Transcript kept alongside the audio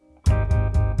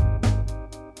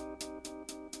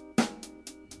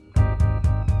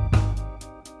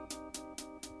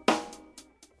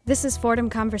This is Fordham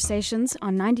Conversations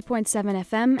on 90.7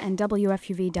 FM and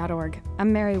WFUV.org.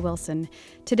 I'm Mary Wilson.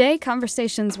 Today,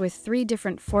 conversations with 3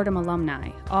 different Fordham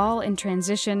alumni, all in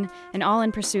transition and all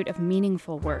in pursuit of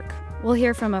meaningful work. We'll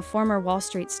hear from a former Wall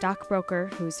Street stockbroker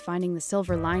who's finding the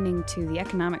silver lining to the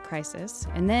economic crisis,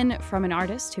 and then from an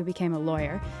artist who became a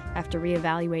lawyer after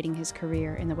reevaluating his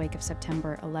career in the wake of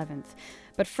September 11th.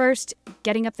 But first,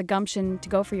 getting up the gumption to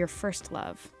go for your first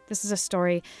love. This is a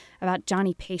story about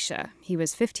Johnny Pescia. He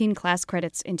was 15 class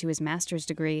credits into his master's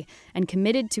degree and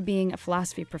committed to being a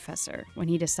philosophy professor when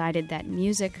he decided that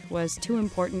music was too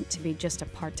important to be just a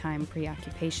part-time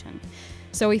preoccupation.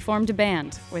 So he formed a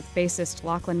band with bassist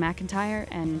Lachlan McIntyre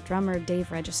and drummer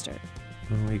Dave Register.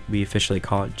 We officially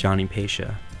call it Johnny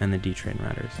Pescia and the D-Train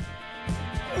Riders.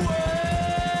 Well,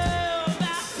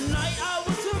 that night I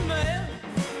was a man.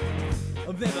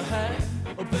 I've never had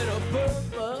a better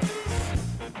purpose.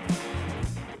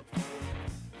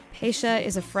 Pescia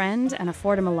is a friend and a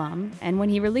Fordham alum, and when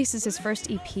he releases his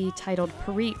first EP titled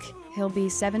Perique, he'll be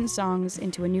 7 songs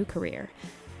into a new career,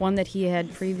 one that he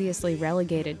had previously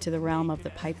relegated to the realm of the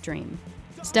pipe dream.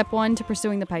 Step 1 to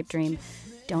pursuing the pipe dream: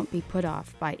 don't be put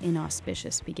off by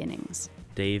inauspicious beginnings.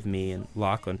 Dave, me, and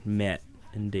Lachlan met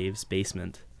in Dave's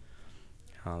basement.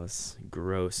 Oh, this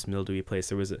gross, mildewy place.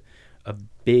 There was a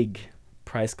big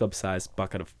Price Club-sized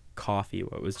bucket of coffee.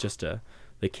 It was just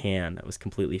the can that was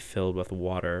completely filled with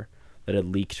water that had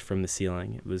leaked from the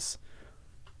ceiling. It was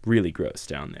really gross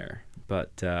down there.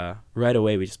 But right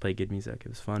away, we just played good music. It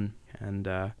was fun. And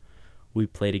we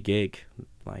played a gig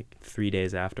like 3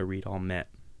 days after we'd all met.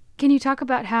 Can you talk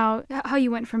about how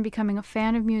you went from becoming a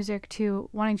fan of music to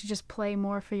wanting to just play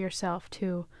more for yourself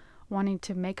to wanting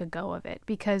to make a go of it?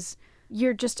 Because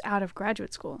you're just out of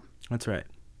graduate school. That's right.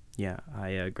 Yeah,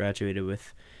 I graduated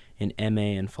with an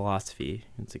MA in philosophy.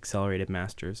 It's accelerated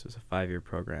master's. It was a 5-year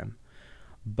program.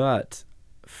 But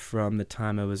from the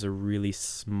time I was a really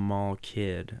small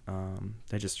kid,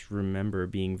 I just remember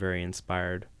being very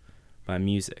inspired by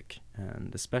music,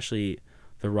 and especially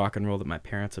the rock and roll that my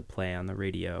parents would play on the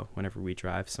radio whenever we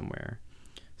drive somewhere.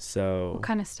 So What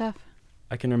kind of stuff?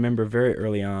 I can remember very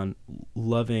early on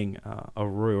loving a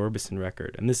Roy Orbison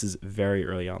record, and this is very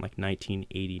early on, like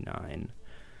 1989.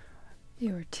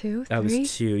 You were 2, 3? I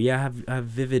was 2. Yeah, I have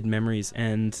vivid memories.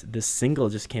 And this single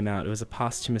just came out. It was a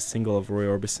posthumous single of Roy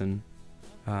Orbison,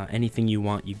 Anything You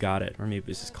Want, You Got It. Or maybe it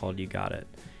was just called You Got It.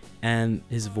 And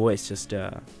his voice just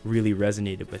really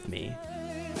resonated with me.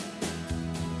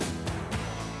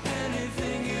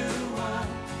 Anything you want,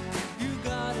 you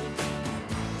got it.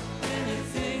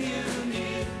 Anything you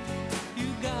need,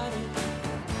 you got it.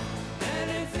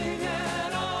 Anything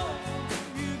at all,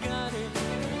 you got it.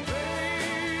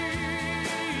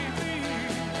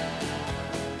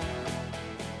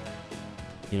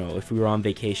 You know, if we were on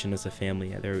vacation as a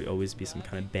family, there would always be some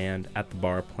kind of band at the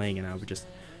bar playing, and I would just,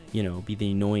 be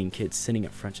the annoying kid sitting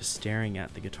up front just staring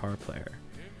at the guitar player.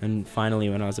 And finally,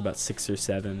 when I was about 6 or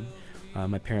 7,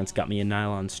 my parents got me a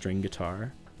nylon string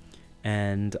guitar,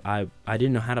 and I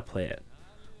didn't know how to play it,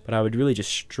 but I would really just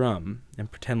strum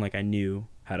and pretend like I knew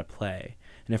how to play.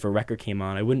 And if a record came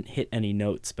on, I wouldn't hit any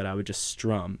notes, but I would just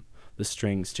strum the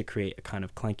strings to create a kind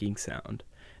of clanking sound.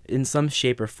 In some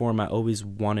shape or form, I always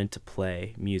wanted to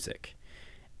play music.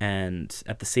 And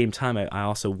at the same time, I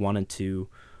also wanted to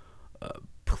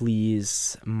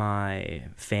please my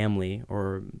family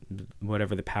or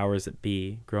whatever the powers that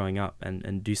be growing up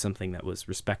and do something that was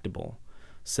respectable.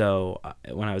 So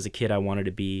when I was a kid, I wanted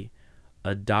to be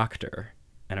a doctor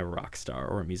and a rock star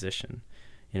or a musician,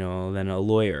 then a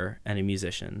lawyer and a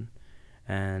musician,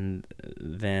 and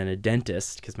then a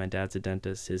dentist, because my dad's a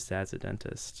dentist, his dad's a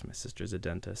dentist, my sister's a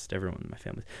dentist, everyone in my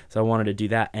family. So I wanted to do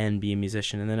that and be a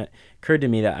musician, and then it occurred to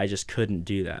me that I just couldn't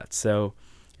do that. So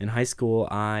in high school,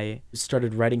 I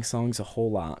started writing songs a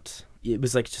whole lot. It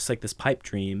was just like this pipe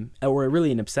dream, or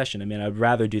really an obsession. I mean, I'd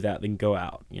rather do that than go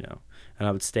out, and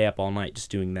I would stay up all night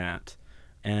just doing that.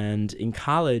 And in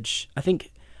college, I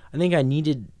think I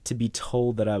needed to be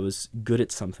told that I was good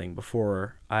at something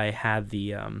before I had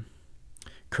the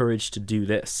courage to do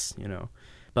this,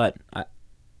 But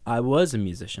I was a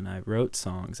musician. I wrote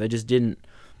songs. I just didn't.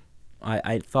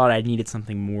 I thought I needed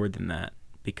something more than that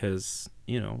because,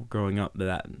 growing up,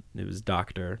 that it was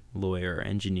doctor, lawyer,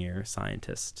 engineer,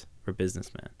 scientist, or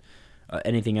businessman.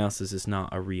 Anything else is just not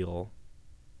a real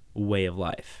way of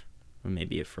life. Or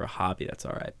maybe for a hobby, that's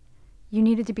all right. You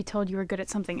needed to be told you were good at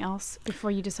something else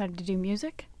before you decided to do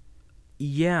music?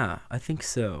 Yeah, I think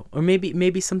so. Or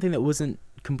maybe something that wasn't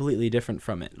completely different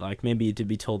from it. Like maybe to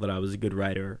be told that I was a good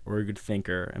writer or a good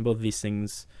thinker. And both of these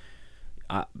things,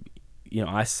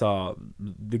 I saw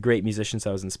the great musicians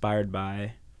I was inspired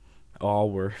by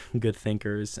all were good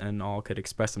thinkers and all could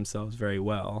express themselves very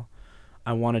well.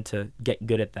 I wanted to get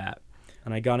good at that.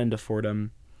 And I got into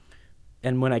Fordham.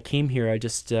 And when I came here, I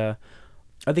just, I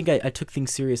think I took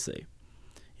things seriously.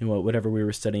 You know, whatever we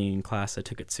were studying in class, I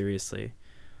took it seriously.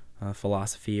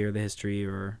 Philosophy or the history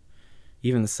or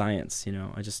even the science, you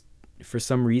know. I just, for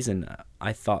some reason,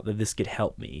 I thought that this could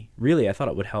help me. Really, I thought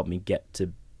it would help me get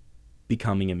to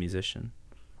becoming a musician.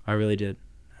 I really did.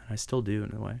 I still do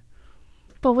in a way.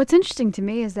 But what's interesting to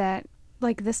me is that,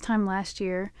 like this time last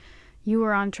year, you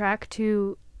were on track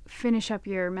to finish up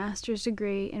your master's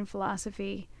degree in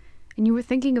philosophy, and you were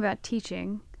thinking about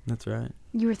teaching. That's right.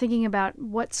 You were thinking about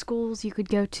what schools you could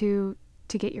go to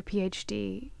get your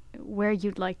PhD, where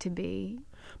you'd like to be.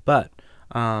 But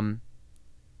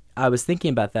I was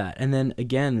thinking about that, and then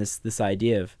again, this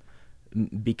idea of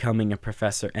becoming a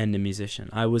professor and a musician.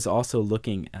 I was also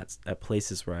looking at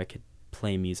places where I could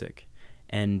play music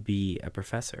and be a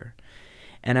professor.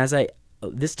 And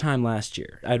this time last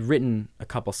year, I'd written a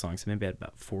couple songs, maybe I had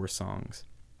about 4 songs,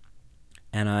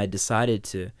 and I decided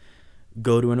to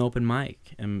go to an open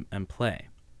mic and play.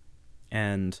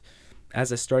 And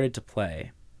as I started to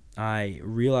play, I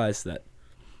realized that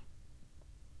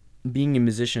being a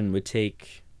musician would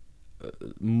take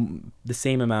the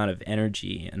same amount of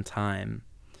energy and time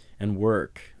and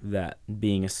work that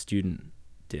being a student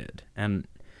did. And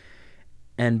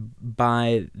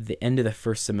by the end of the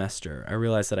first semester, I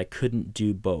realized that I couldn't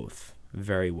do both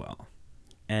very well.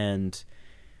 And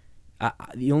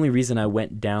the only reason I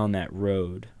went down that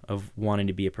road of wanting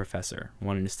to be a professor,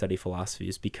 wanting to study philosophy,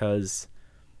 is because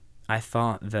I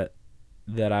thought that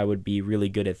I would be really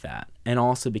good at that. And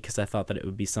also because I thought that it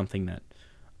would be something that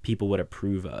people would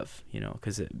approve of, you know,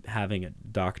 because having a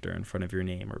doctor in front of your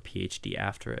name or PhD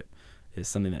after it is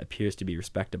something that appears to be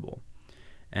respectable.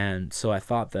 And so I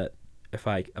thought that if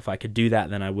I could do that,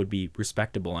 then I would be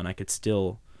respectable and I could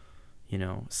still, you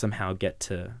know, somehow get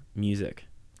to music.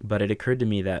 But it occurred to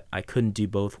me that I couldn't do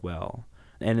both well.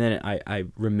 And then I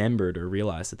remembered or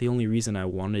realized that the only reason I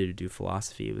wanted to do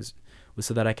philosophy was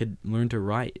so that I could learn to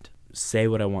write, say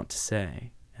what I want to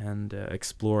say, and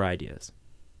explore ideas,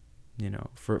 you know,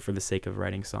 for the sake of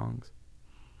writing songs.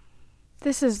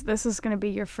 This is going to be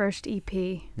your first EP.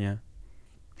 Yeah.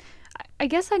 I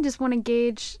guess I just want to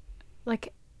gauge,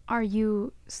 like, are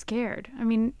you scared? I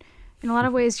mean, in a lot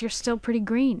of ways, you're still pretty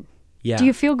green. Yeah. Do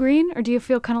you feel green, or do you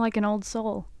feel kind of like an old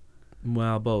soul?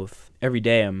 Well, both. Every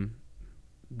day I'm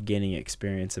gaining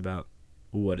experience about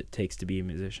what it takes to be a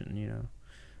musician, you know,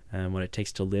 and what it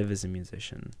takes to live as a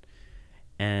musician.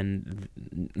 And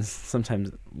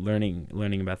sometimes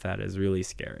learning about that is really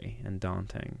scary and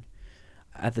daunting.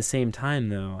 At the same time,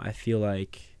 though, I feel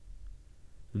like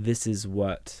this is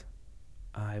what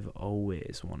I've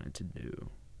always wanted to do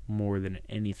more than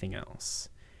anything else.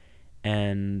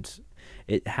 And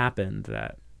it happened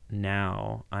that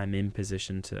now I'm in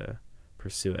position to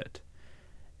pursue it.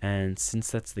 And since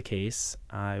that's the case,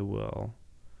 I will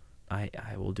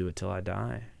do it till I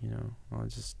die, you know. I'll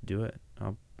just do it.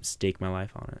 I'll stake my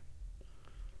life on it.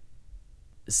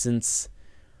 Since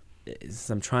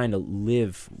I'm trying to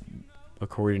live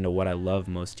according to what I love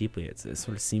most deeply, it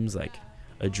sort of seems like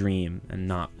a dream and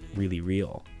not really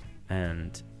real.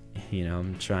 And, you know,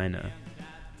 I'm trying to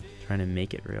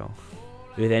make it real.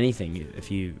 With anything,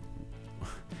 if you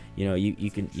know,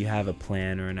 you have a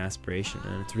plan or an aspiration,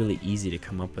 and it's really easy to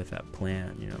come up with that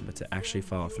plan, you know, but to actually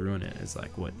follow through on it is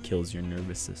like what kills your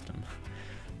nervous system.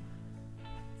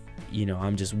 You know,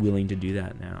 I'm just willing to do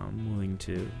that now. I'm willing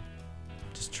to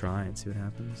just try and see what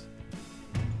happens.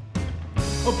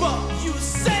 But you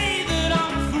say that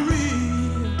I'm free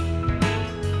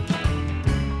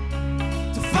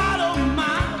to follow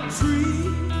my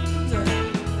dreams.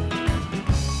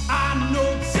 I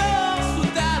know just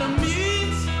what that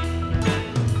means.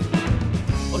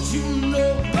 But you no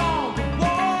longer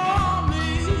want me.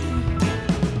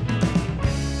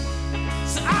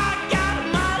 So I got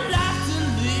my life to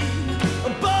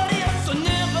lead, but it's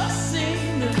never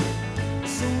seemed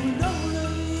so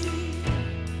lonely.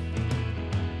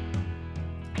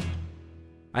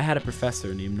 I had a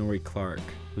professor named Norrie Clark,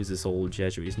 who's this old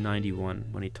Jesuit. He's 91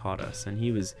 when he taught us, and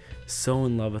he was so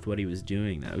in love with what he was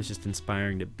doing that it was just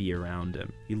inspiring to be around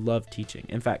him. He loved teaching.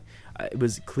 In fact, it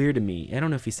was clear to me, I don't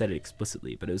know if he said it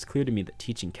explicitly, but it was clear to me that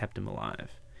teaching kept him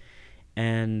alive.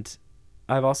 And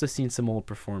I've also seen some old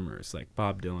performers, like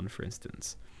Bob Dylan, for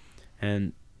instance.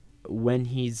 And when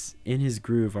he's in his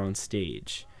groove on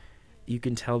stage, you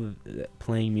can tell that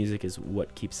playing music is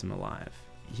what keeps him alive.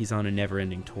 He's on a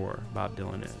never-ending tour, Bob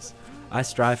Dylan is. I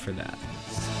strive for that.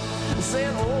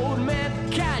 Said, old man,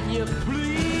 can you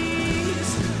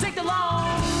please take the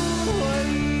long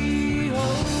way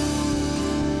home?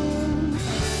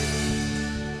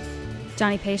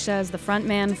 Johnny Pescia is the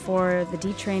frontman for the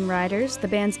D-Train Riders. The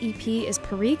band's EP is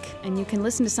Perique, and you can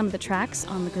listen to some of the tracks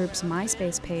on the group's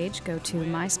MySpace page. Go to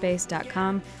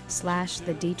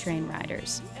myspace.com/the D-Train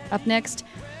Riders. Up next,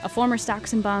 a former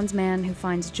stocks and bonds man who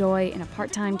finds joy in a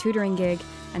part-time tutoring gig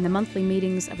and the monthly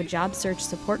meetings of a job search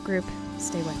support group.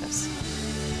 Stay with us.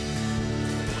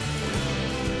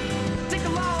 Take a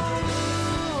long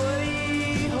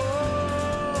way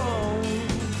home.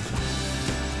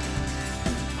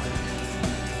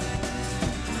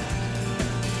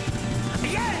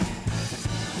 Yeah!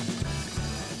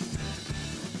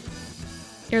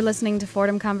 You're listening to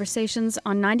Fordham Conversations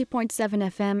on 90.7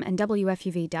 FM and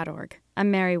WFUV.org.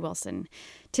 I'm Mary Wilson.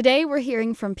 Today we're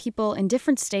hearing from people in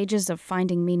different stages of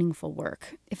finding meaningful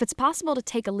work. If it's possible to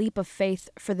take a leap of faith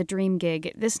for the dream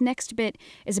gig, this next bit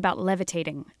is about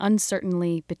levitating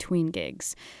uncertainly between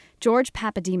gigs. George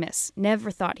Papademus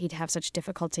never thought he'd have such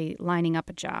difficulty lining up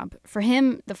a job. For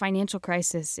him, the financial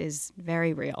crisis is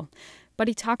very real. But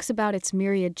he talks about its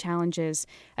myriad challenges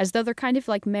as though they're kind of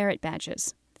like merit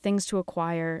badges, things to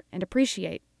acquire and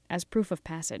appreciate as proof of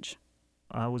passage.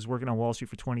 I was working on Wall Street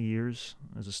for 20 years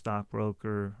as a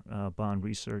stockbroker, bond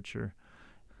researcher.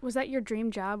 Was that your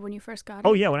dream job when you first got it?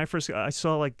 Oh, yeah. When I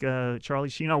saw Charlie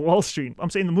Sheen on Wall Street. I'm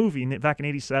saying the movie back in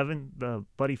 '87, the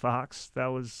Buddy Fox.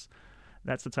 That's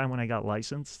the time when I got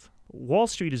licensed. Wall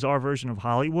Street is our version of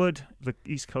Hollywood, the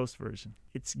East Coast version.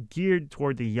 It's geared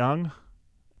toward the young.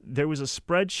 There was a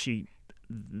spreadsheet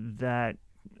that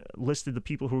listed the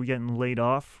people who were getting laid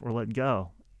off or let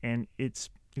go, and it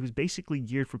was basically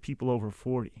geared for people over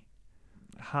 40.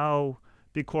 How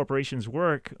big corporations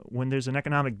work, when there's an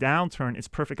economic downturn, it's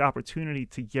perfect opportunity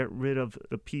to get rid of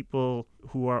the people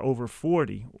who are over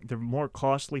 40. They're more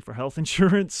costly for health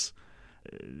insurance.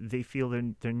 They feel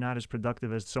they're not as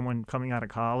productive as someone coming out of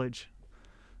college.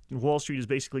 Wall Street is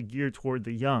basically geared toward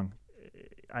the young.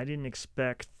 I didn't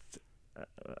expect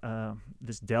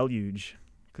this deluge,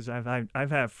 because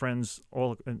I've had friends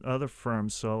all in other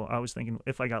firms, so I was thinking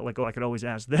if I got let go, I could always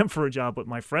ask them for a job, but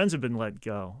my friends have been let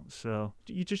go. So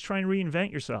you just try and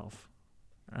reinvent yourself.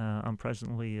 I'm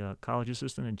presently a college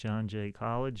assistant at John Jay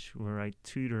College, where I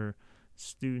tutor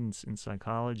students in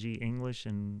psychology, English,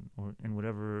 and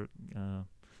whatever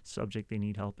subject they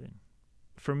need help in.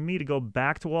 For me to go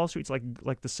back to Wall Street, it's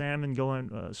like the salmon going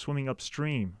swimming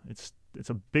upstream. It's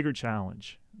a bigger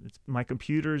challenge. My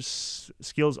computer's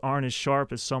skills aren't as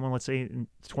sharp as someone, let's say,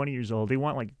 20 years old. They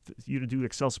want you to do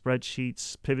Excel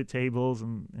spreadsheets, pivot tables,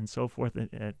 and so forth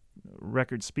at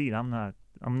record speed. I'm not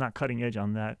cutting edge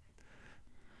on that.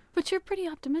 But you're pretty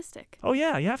optimistic. Oh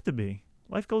yeah, you have to be.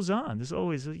 Life goes on. There's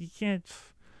always you got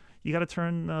to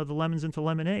turn the lemons into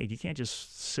lemonade. You can't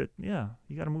just sit. Yeah,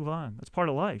 you got to move on. That's part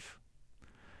of life.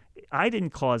 I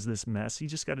didn't cause this mess. You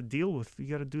just got to deal with. You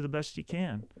got to do the best you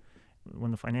can.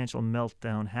 When the financial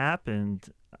meltdown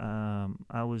happened,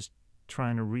 I was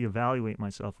trying to reevaluate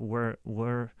myself. Where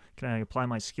can I apply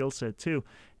my skill set to?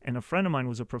 And a friend of mine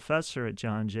was a professor at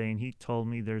John Jay, and he told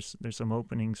me there's some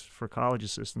openings for college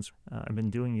assistants. I've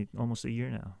been doing it almost a year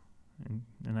now, and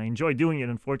I enjoy doing it.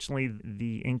 Unfortunately,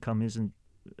 the income isn't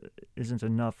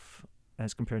enough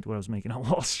as compared to what I was making on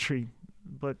Wall Street,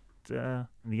 but the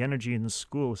energy in the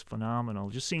school is phenomenal.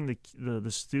 Just seeing the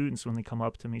students when they come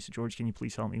up to me, say, "George, can you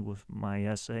please help me with my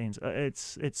essay?" And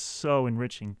it's so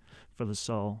enriching for the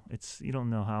soul. You don't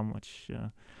know how much.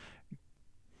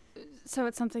 So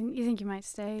it's something you think you might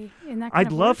stay in that kind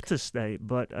I'd of love work? to stay,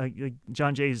 but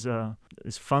John Jay's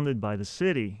is funded by the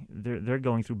city. They're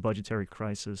going through budgetary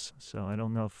crisis, so I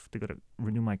don't know if they're going to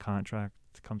renew my contract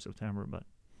come September, but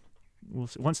we'll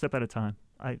see. One step at a time.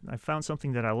 I found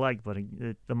something that I like, but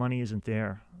the money isn't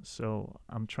there. So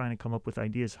I'm trying to come up with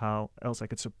ideas how else I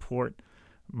could support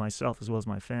myself as well as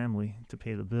my family to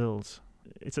pay the bills.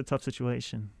 It's a tough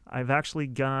situation. I've actually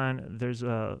there's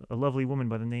a lovely woman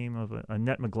by the name of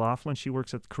Annette McLaughlin. She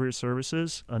works at Career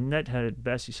Services. Annette had it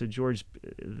best. She said, "George,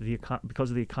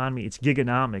 because of the economy, it's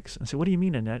gigonomics." I said, "What do you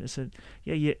mean, Annette?" I said,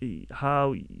 yeah,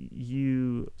 how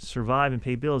you survive and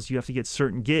pay bills, you have to get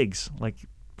certain gigs, like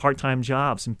part-time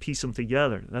jobs, and piece them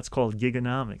together. That's called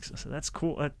gigonomics. I said, that's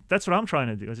cool. That's what I'm trying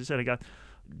to do. As I said, I got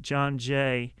John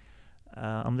Jay.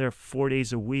 I'm there 4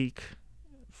 days a week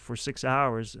for 6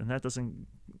 hours, and that doesn't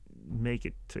make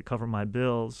it to cover my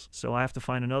bills. So I have to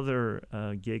find another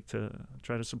gig to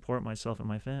try to support myself and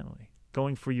my family.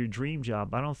 Going for your dream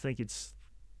job, I don't think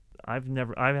I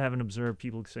haven't observed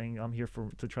people saying I'm here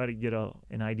to try to get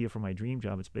an idea for my dream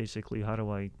job. It's basically, how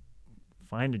do I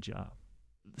find a job?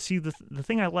 See, the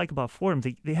thing I like about Fordham,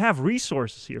 they have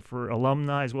resources here for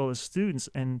alumni as well as students,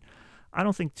 and I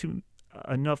don't think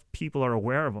enough people are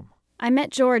aware of them. I met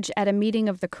George at a meeting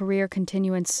of the Career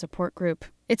Continuance Support Group.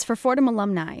 It's for Fordham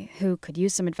alumni who could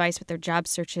use some advice with their job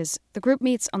searches. The group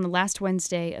meets on the last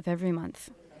Wednesday of every month.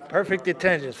 Perfect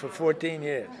attendance for 14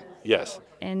 years. Yes.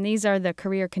 And these are the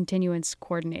career continuance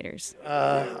coordinators.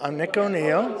 I'm Nick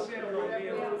O'Neill,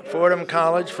 Fordham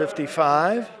College,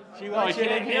 55. Oh, you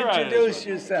can't hear out of this Introduce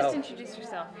one. yourself. Introduce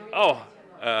yourself. Oh,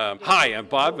 hi, I'm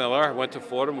Bob Miller. I went to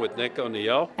Fordham with Nick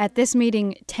O'Neill. At this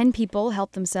meeting, 10 people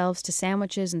help themselves to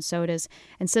sandwiches and sodas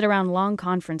and sit around long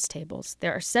conference tables.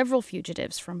 There are several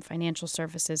fugitives from financial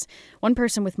services, one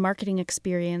person with marketing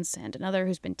experience and another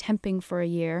who's been temping for a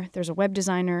year. There's a web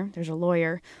designer, there's a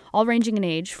lawyer, all ranging in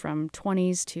age from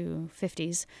 20s to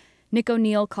 50s. Nick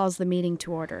O'Neill calls the meeting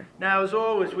to order. Now, as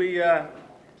always, we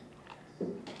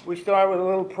start with a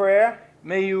little prayer.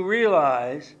 May you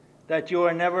realize that you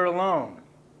are never alone,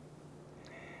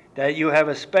 that you have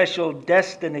a special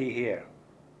destiny here,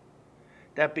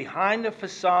 that behind the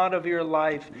facade of your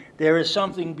life there is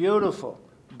something beautiful,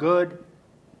 good,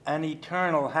 and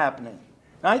eternal happening.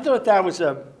 And I thought that was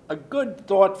a good,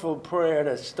 thoughtful prayer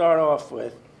to start off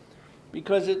with,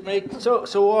 because it makes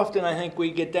so often I think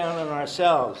we get down on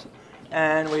ourselves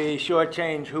and we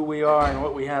shortchange who we are and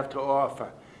what we have to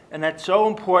offer. And that's so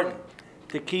important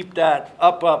to keep that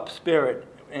up spirit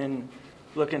in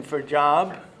looking for a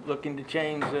job, looking to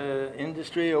change the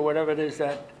industry or whatever it is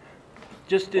that,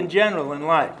 just in general in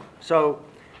life. So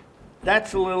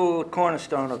that's a little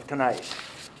cornerstone of tonight.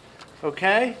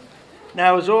 Okay?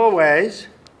 Now, as always,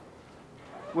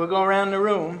 we'll go around the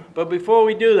room, but before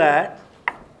we do that,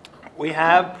 we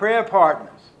have prayer partners.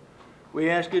 We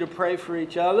ask you to pray for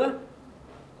each other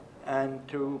and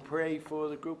to pray for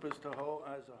the group as a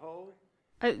whole.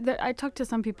 I talked to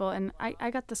some people, and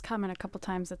I got this comment a couple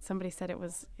times that somebody said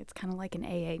it's kind of like an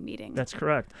AA meeting. That's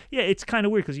correct. Yeah, it's kind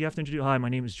of weird because you have to introduce, hi, my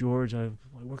name is George. I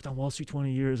worked on Wall Street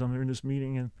 20 years. I'm in this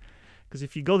meeting. And because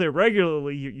if you go there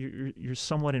regularly, you're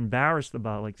somewhat embarrassed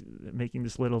about like making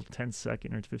this little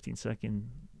 10-second or 15-second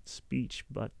speech.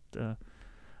 But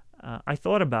I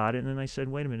thought about it, and then I said,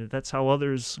 wait a minute, that's how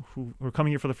others who are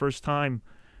coming here for the first time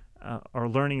are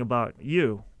learning about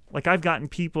you. Like I've gotten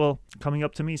people coming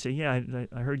up to me and say, yeah,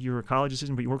 I heard you were a college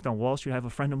assistant, but you worked on Wall Street. I have a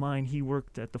friend of mine. He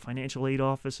worked at the financial aid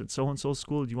office at so-and-so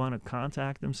school. Do you want to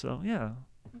contact him? So, yeah,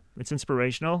 it's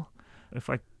inspirational. If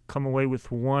I come away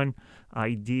with one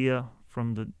idea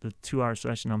from the 2-hour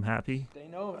session, I'm happy. They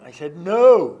know it. I said,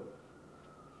 no,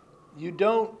 you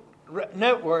don't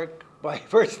network by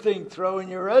first thing throwing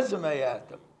your resume at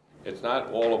them. It's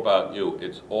not all about you.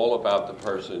 It's all about the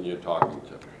person you're talking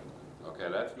to. Okay,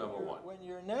 that's number one. When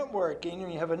you're networking,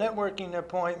 when you have a networking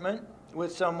appointment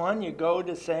with someone, you go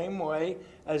the same way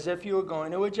as if you were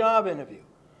going to a job interview.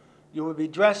 You will be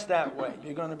dressed that way.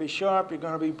 You're going to be sharp. You're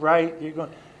going to be bright. You're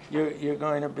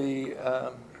going to be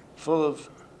full of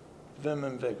vim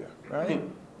and vigor, right?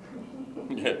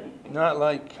 Yeah. Not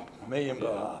like me and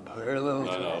Bob. We're a little.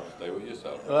 No, stay with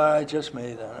yourself. Well, I just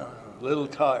made that. A little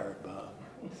tired, Bob.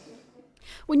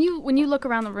 When you look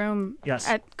around the room Yes.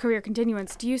 at Career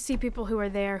Continuance, do you see people who are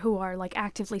there who are like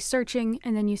actively searching,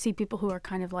 and then you see people who are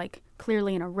kind of like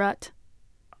clearly in a rut?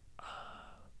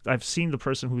 I've seen the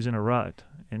person who's in a rut,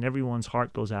 and everyone's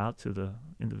heart goes out to the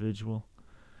individual.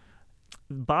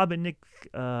 Bob and Nick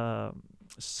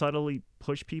subtly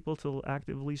push people to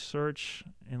actively search,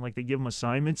 and like they give them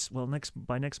assignments. Well,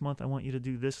 by next month, I want you to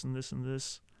do this and this and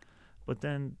this, but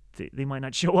then they might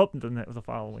not show up the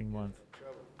following month.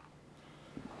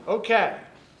 Okay,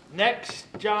 next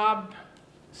job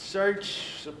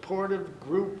search supportive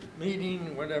group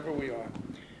meeting, whatever we are.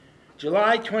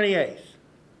 July 28th.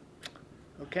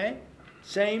 Okay,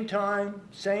 same time,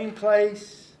 same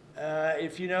place.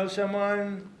 If you know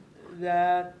someone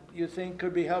that you think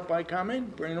could be helped by coming,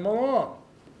 bring them along.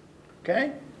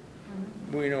 Okay?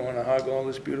 We don't want to hog all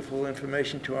this beautiful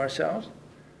information to ourselves.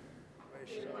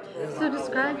 So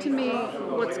describe to me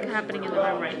what's happening in the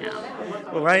room right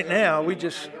now. Well, right now, we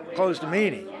just closed the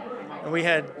meeting. And we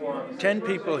had 10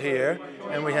 people here,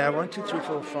 and we have 1, 2, 3,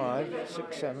 4, 5,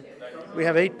 6, 7. We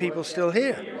have 8 people still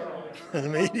here. The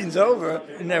meeting's over,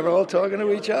 and they're all talking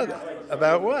to each other.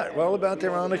 About what? Well, about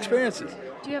their own experiences.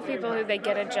 Do you have people who they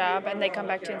get a job and they come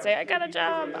back to you and say, I got a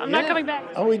job, I'm not coming back?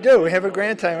 Oh, we do. We have a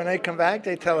grand time. When they come back,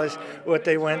 they tell us what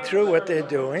they went through, what they're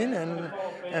doing,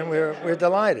 and we're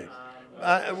delighted.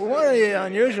 One of the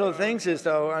unusual things is,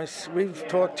 though, we've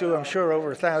talked to, I'm sure, over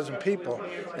 1,000 people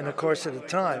in the course of the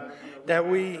time, that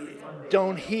we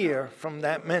don't hear from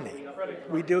that many.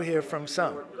 We do hear from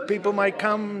some. People might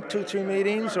come 2, 3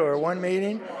 meetings or 1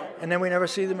 meeting, and then we never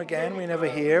see them again. We never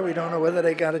hear. We don't know whether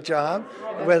they got a job,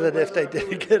 or whether if they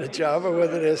did get a job, or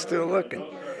whether they're still looking.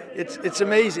 It's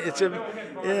amazing.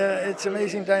 It's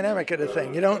amazing dynamic of the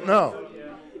thing. You don't know.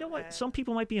 what? Some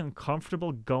people might be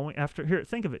uncomfortable going after. Here,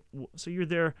 think of it. So you're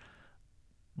there,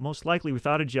 most likely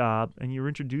without a job, and you're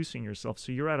introducing yourself.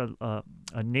 So you're at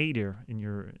a nadir in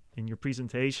your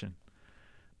presentation.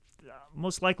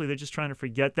 Most likely they're just trying to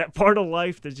forget that part of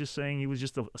life. They're just saying he was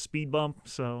just a speed bump.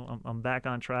 So I'm back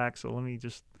on track. So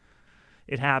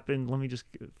it happened. Let me just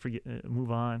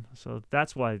move on. So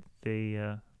that's why they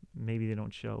maybe they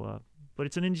don't show up. But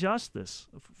it's an injustice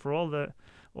for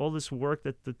all this work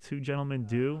that the two gentlemen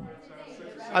do.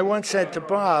 I once said to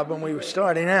Bob when we were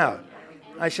starting out,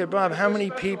 I said, Bob, how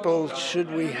many people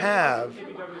should we have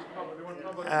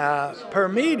per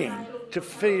meeting to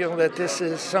feel that this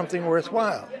is something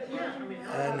worthwhile?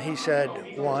 And he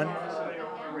said, 1.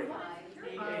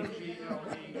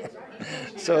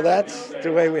 So that's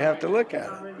the way we have to look at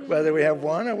it. Whether we have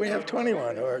 1 or we have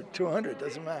 21 or 200,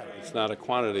 doesn't matter. It's not a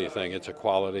quantity thing, it's a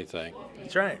quality thing.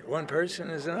 That's right. 1 person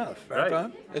is enough, right,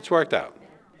 Bob? It's worked out.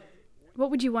 What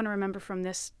would you want to remember from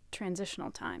this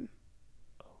transitional time?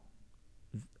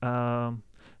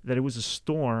 That it was a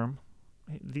storm.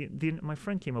 My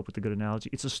friend came up with a good analogy.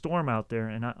 It's a storm out there,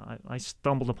 and I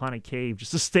stumbled upon a cave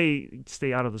just to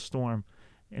stay out of the storm.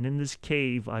 And in this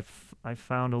cave, I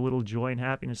found a little joy and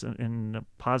happiness and a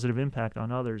positive impact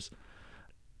on others.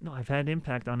 No, I've had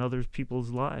impact on other people's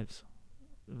lives,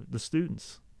 the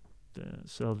students.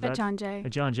 At John Jay.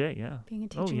 At John Jay, yeah. Being a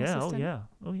teaching assistant.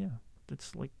 Oh yeah.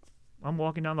 It's like I'm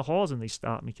walking down the halls and they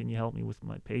stop me. Can you help me with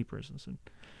my papers?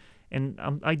 And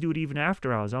I do it even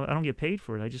after hours. I don't get paid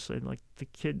for it. I just say, like, the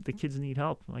kids need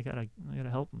help. I gotta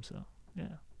help them. So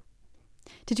yeah.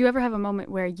 Did you ever have a moment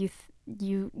where you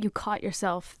caught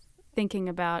yourself thinking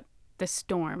about the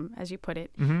storm, as you put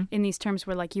it, in these terms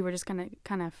where, like, you were just gonna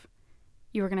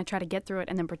you were gonna try to get through it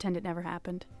and then pretend it never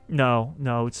happened? No,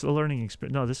 it's a learning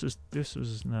experience. No, this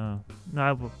was no.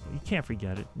 You can't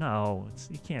forget it. No,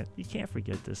 you can't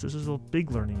forget this. This is a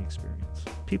big learning experience.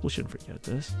 People shouldn't forget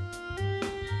this.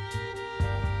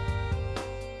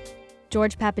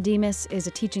 George Papademos is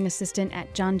a teaching assistant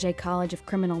at John Jay College of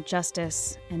Criminal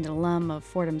Justice and an alum of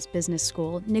Fordham's Business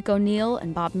School. Nick O'Neill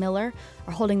and Bob Miller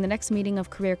are holding the next meeting of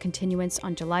career continuance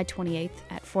on July 28th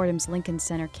at Fordham's Lincoln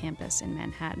Center campus in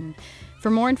Manhattan. For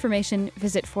more information,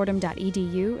 visit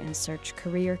fordham.edu and search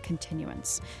Career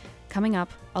Continuance. Coming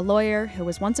up, a lawyer who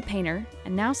was once a painter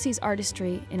and now sees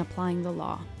artistry in applying the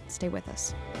law. Stay with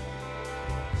us.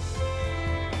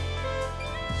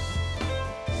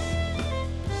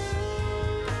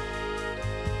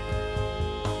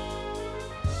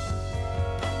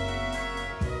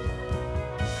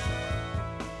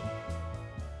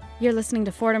 You're listening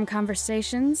to Fordham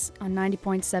Conversations on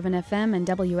 90.7 FM and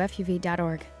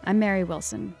WFUV.org. I'm Mary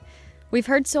Wilson. We've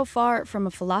heard so far from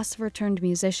a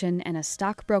philosopher-turned-musician and a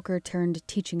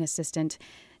stockbroker-turned-teaching assistant.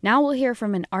 Now we'll hear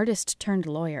from an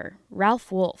artist-turned-lawyer.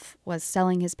 Ralph Wolf was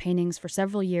selling his paintings for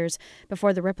several years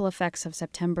before the ripple effects of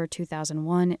September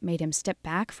 2001 made him step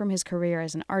back from his career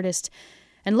as an artist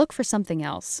and look for something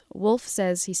else. Wolf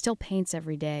says he still paints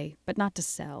every day, but not to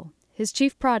sell. His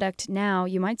chief product now,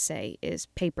 you might say, is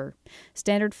paper.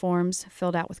 Standard forms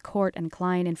filled out with court and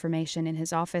client information in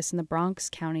his office in the Bronx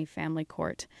County Family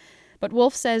Court. But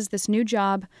Wolf says this new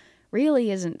job really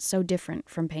isn't so different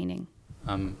from painting.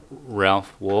 I'm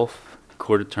Ralph Wolf,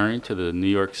 court attorney to the New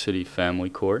York City Family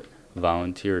Court,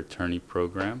 volunteer attorney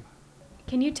program.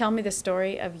 Can you tell me the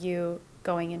story of you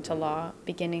going into law,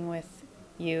 beginning with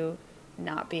you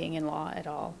not being in law at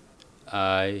all?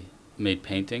 I made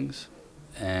paintings,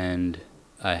 and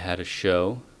I had a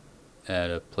show at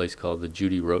a place called the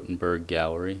Judy Rotenberg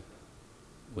Gallery,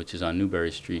 which is on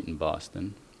Newbury Street in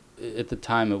Boston. At the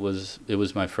time, it was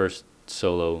my first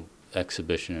solo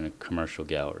exhibition in a commercial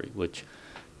gallery, which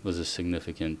was a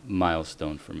significant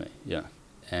milestone for me, yeah.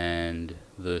 And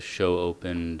the show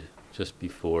opened just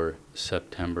before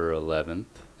September 11th,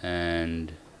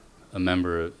 and a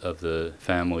member of the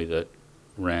family that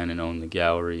ran and owned the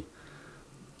gallery,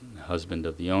 the husband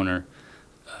of the owner,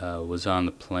 was on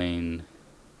the plane,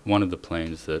 one of the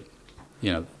planes that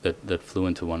flew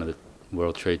into one of the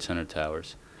World Trade Center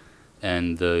towers,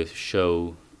 and the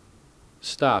show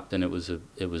stopped, and it was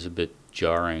a bit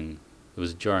jarring. It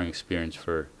was a jarring experience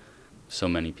for so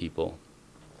many people,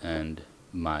 and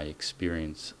my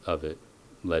experience of it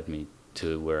led me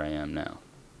to where I am now.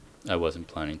 I wasn't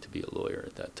planning to be a lawyer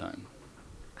at that time.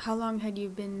 How long had you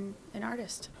been an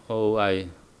artist? Oh, I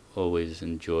always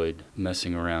enjoyed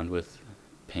messing around with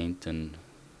paint and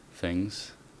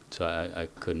things, so I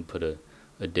couldn't put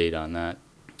a date on that.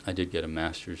 I did get a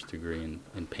master's degree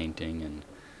in painting,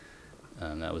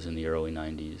 and that was in the early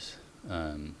 90s.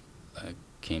 I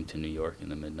came to New York in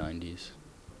the mid-90s.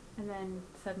 And then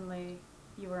suddenly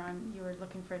you were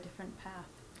looking for a different path.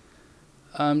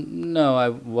 No, I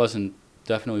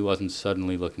definitely wasn't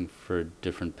suddenly looking for a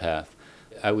different path.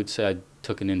 I would say I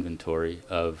took an inventory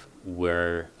of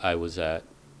where I was at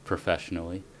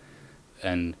professionally,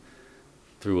 and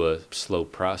through a slow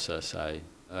process, I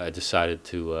decided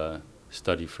to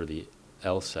study for the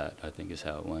LSAT, I think is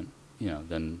how it went.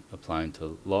 Then applying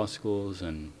to law schools,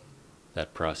 and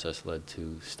that process led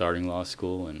to starting law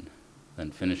school and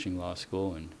then finishing law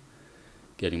school and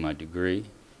getting my degree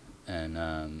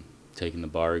and taking the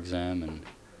bar exam.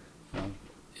 And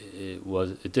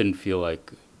it didn't feel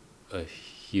like a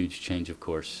huge change of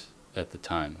course at the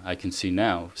time. I can see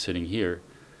now, sitting here,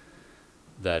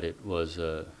 that it was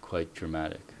quite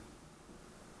dramatic.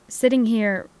 Sitting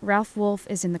here, Ralph Wolf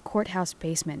is in the courthouse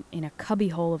basement in a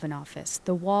cubbyhole of an office.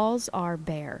 The walls are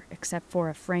bare, except for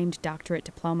a framed doctorate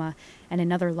diploma and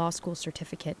another law school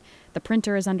certificate. The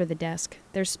printer is under the desk.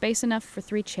 There's space enough for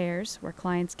 3 chairs where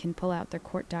clients can pull out their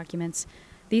court documents.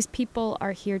 These people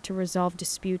are here to resolve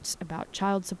disputes about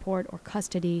child support or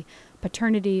custody,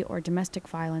 paternity or domestic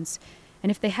violence. And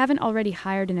if they haven't already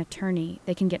hired an attorney,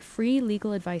 they can get free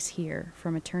legal advice here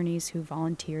from attorneys who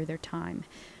volunteer their time.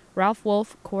 Ralph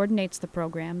Wolf coordinates the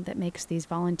program that makes these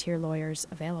volunteer lawyers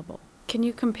available. Can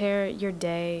you compare your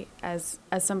day as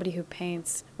somebody who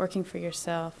paints, working for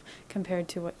yourself, compared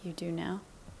to what you do now?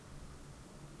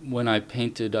 When I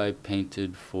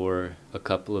painted for a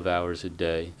couple of hours a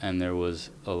day, and there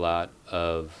was a lot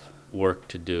of work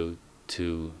to do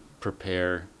to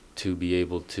prepare to be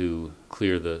able to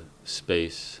clear the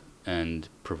space and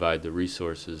provide the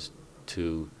resources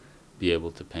to be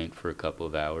able to paint for a couple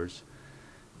of hours.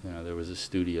 There was a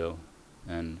studio,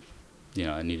 and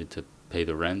I needed to pay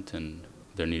the rent, and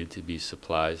there needed to be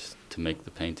supplies to make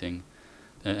the painting,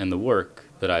 and the work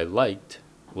that I liked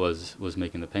was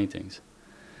making the paintings.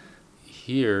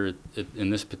 Here, in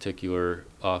this particular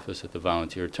office at the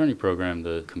Volunteer Attorney Program,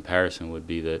 the comparison would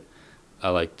be that I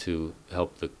like to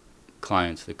help the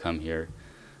clients that come here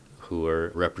who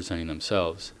are representing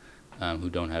themselves, who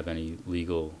don't have any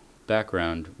legal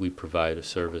background. We provide a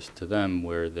service to them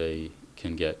where they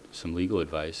can get some legal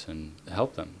advice and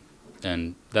help them.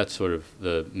 And that's sort of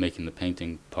the making the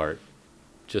painting part.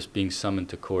 Just being summoned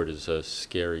to court is a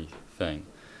scary thing.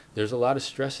 There's a lot of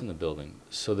stress in the building.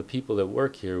 So the people that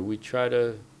work here, we try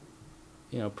to,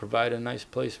 provide a nice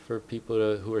place for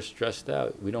people who are stressed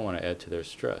out. We don't want to add to their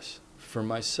stress. For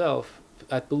myself,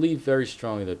 I believe very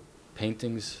strongly that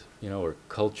paintings, or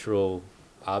cultural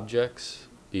objects,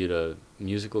 be it a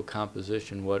musical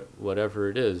composition, whatever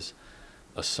it is,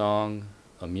 a song,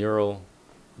 a mural,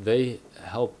 they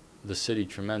help the city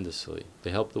tremendously.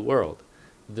 They help the world.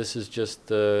 This is just,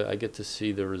 I get to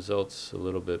see the results a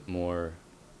little bit more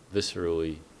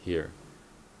viscerally here.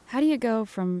 How do you go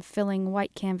from filling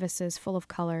white canvases full of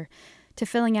color to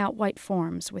filling out white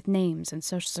forms with names and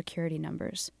social security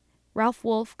numbers? Ralph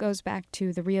Wolf goes back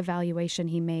to the reevaluation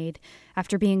he made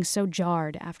after being so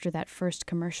jarred after that first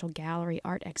commercial gallery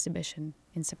art exhibition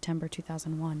in September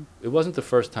 2001. It wasn't the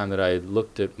first time that I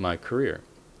looked at my career.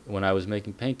 When I was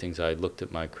making paintings, I looked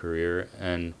at my career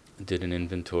and did an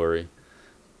inventory,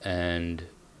 and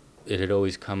it had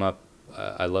always come up.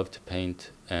 I love to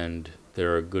paint, and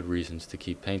there are good reasons to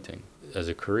keep painting as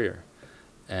a career.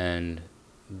 And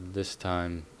this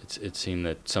time, it seemed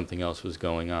that something else was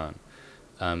going on.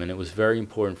 And it was very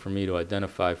important for me to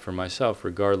identify for myself,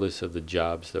 regardless of the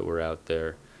jobs that were out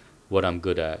there, what I'm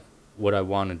good at, what I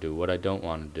want to do, what I don't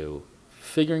want to do.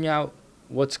 Figuring out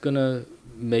what's going to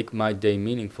make my day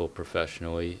meaningful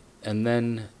professionally, and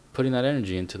then putting that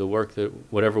energy into the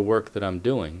whatever work that I'm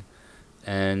doing.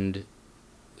 And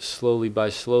slowly by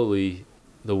slowly,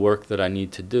 the work that I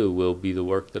need to do will be the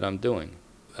work that I'm doing.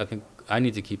 I think I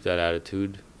need to keep that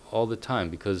attitude all the time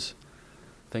because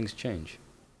things change.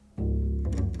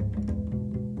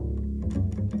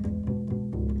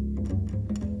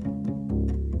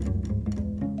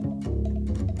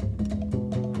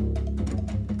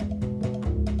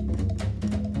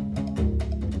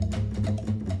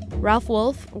 Ralph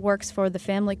Wolf works for the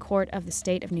Family Court of the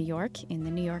State of New York in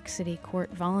the New York City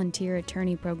Court Volunteer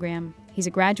Attorney Program. He's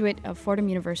a graduate of Fordham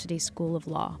University School of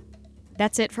Law.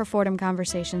 That's it for Fordham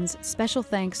Conversations. Special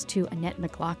thanks to Annette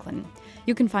McLaughlin.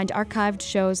 You can find archived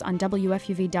shows on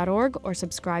WFUV.org or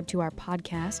subscribe to our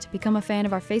podcast. Become a fan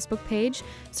of our Facebook page,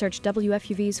 search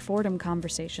WFUV's Fordham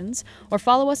Conversations, or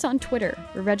follow us on Twitter.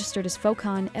 We're registered as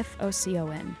FOCON,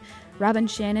 F-O-C-O-N. Robin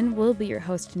Shannon will be your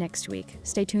host next week.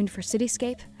 Stay tuned for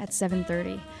Cityscape at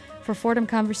 7:30. For Fordham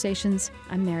Conversations,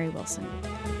 I'm Mary Wilson.